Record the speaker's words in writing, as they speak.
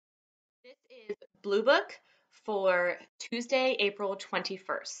This is Blue Book for Tuesday, April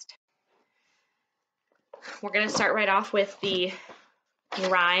 21st. We're going to start right off with the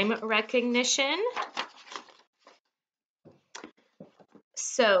rhyme recognition.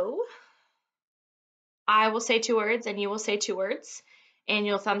 So I will say two words and you will say two words, and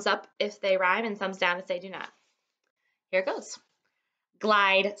you'll thumbs up if they rhyme and thumbs down if they do not. Here it goes.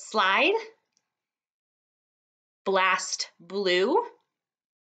 Glide, slide. Blast, blue.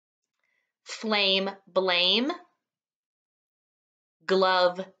 Flame, blame.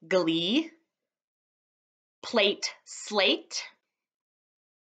 Glove, glee. Plate, slate.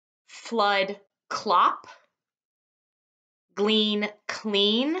 Flood, clop. Glean,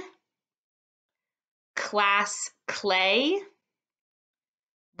 clean. Class, clay.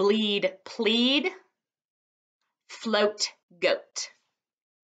 Bleed, plead. Float, goat.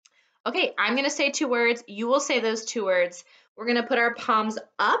 Okay, I'm going to say two words. You will say those two words. We're going to put our palms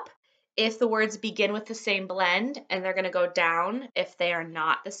up if the words begin with the same blend, and they're going to go down if they are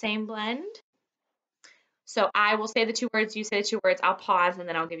not the same blend. So I will say the two words, you say the two words, I'll pause, and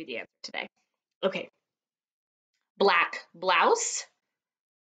then I'll give you the answer today. Okay. Black blouse.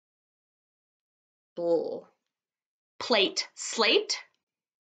 Bull. Plate, slate.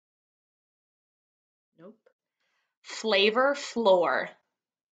 Nope. Flavor, floor.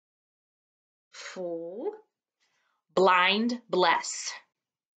 Fool. Blind, bless.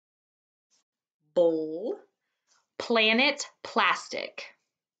 Bowl. Planet, plastic.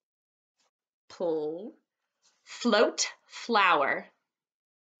 Pull. Float, flower.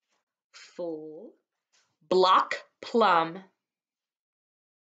 Full. Block, plum.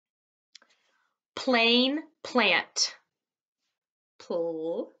 Plain, plant.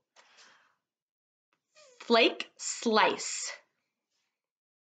 Pull. Flake, slice.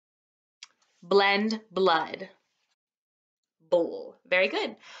 Blend, blood. Bowl. Very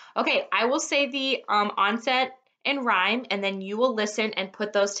good. Okay, I will say the onset and rhyme, and then you will listen and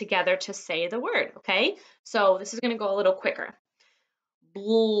put those together to say the word, okay? So this is going to go a little quicker.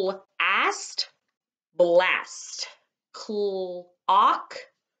 Blast, blast. Clock,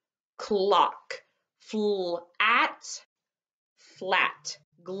 clock. Flat, flat.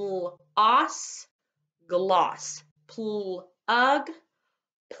 Gloss, gloss. Plug,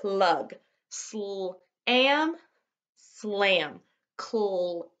 plug. Slam, slam.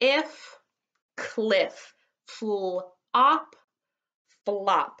 Cliff, cliff. Flop,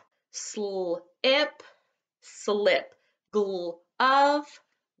 flop. Slip, slip. Glove,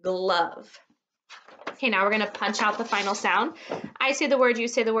 glove. Okay, now we're going to punch out the final sound. I say the word, you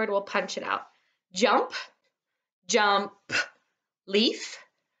say the word, we'll punch it out. Jump, jump. Leaf,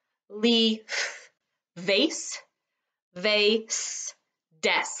 leaf. Vase, vase.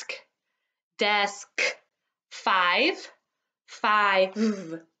 Desk, desk. Five,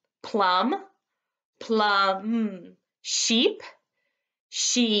 plum, plum. Sheep,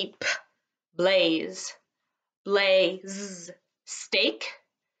 sheep. Blaze, blaze. Steak,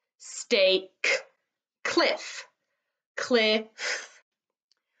 steak. Cliff, cliff.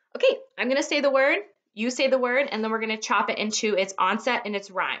 Okay, I'm going to say the word, you say the word, and then we're going to chop it into its onset and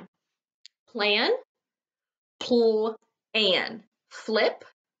its rhyme. Plan, plan. Flip,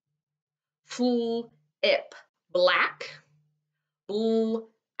 flip. Black,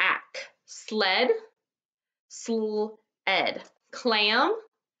 black. Sled, sled. Clam,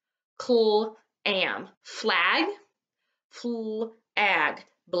 clam. Flag, flag.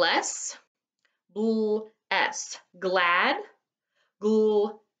 Bless, bless. Glad,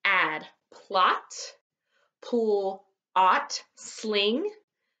 glad. Plot, plot. Sling,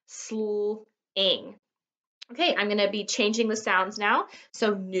 sling. Okay, I'm going to be changing the sounds now.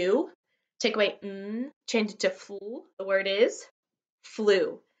 So new, take away change it to flu. The word is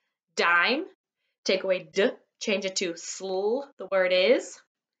flu. Dime, take away d, change it to sl. The word is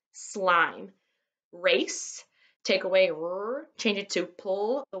slime. Race, take away r, change it to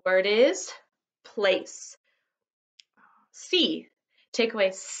pull. The word is place. See, take away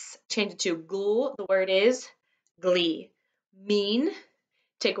s, change it to gl. The word is glee. Mean,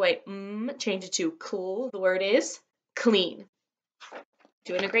 take away change it to cool. The word is clean.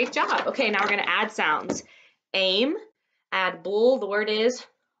 Doing a great job. Okay, now we're going to add sounds. Aim, add bull. The word is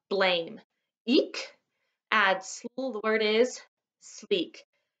blame. Eek, add slool. The word is sleek.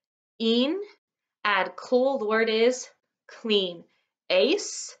 Een, add cool. The word is clean.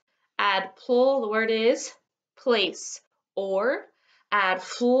 Ace, add pull. The word is place. Or, add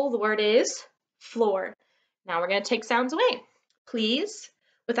fool. The word is floor. Now we're going to take sounds away. Please,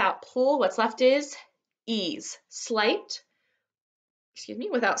 without pull, what's left is ease. Slight,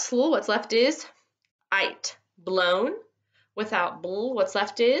 without slool, what's left is ite. Blown, without bull, what's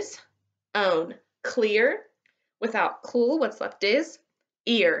left is own, clear. Without cool, what's left is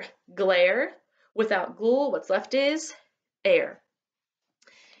ear, glare. Without ghoul, what's left is air.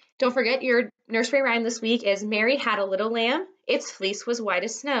 Don't forget your nursery rhyme this week is Mary had a little lamb, its fleece was white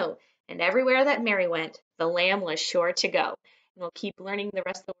as snow, and everywhere that Mary went, the lamb was sure to go. And we'll keep learning the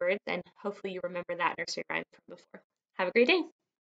rest of the words, and hopefully you remember that nursery rhyme from before. Have a great day.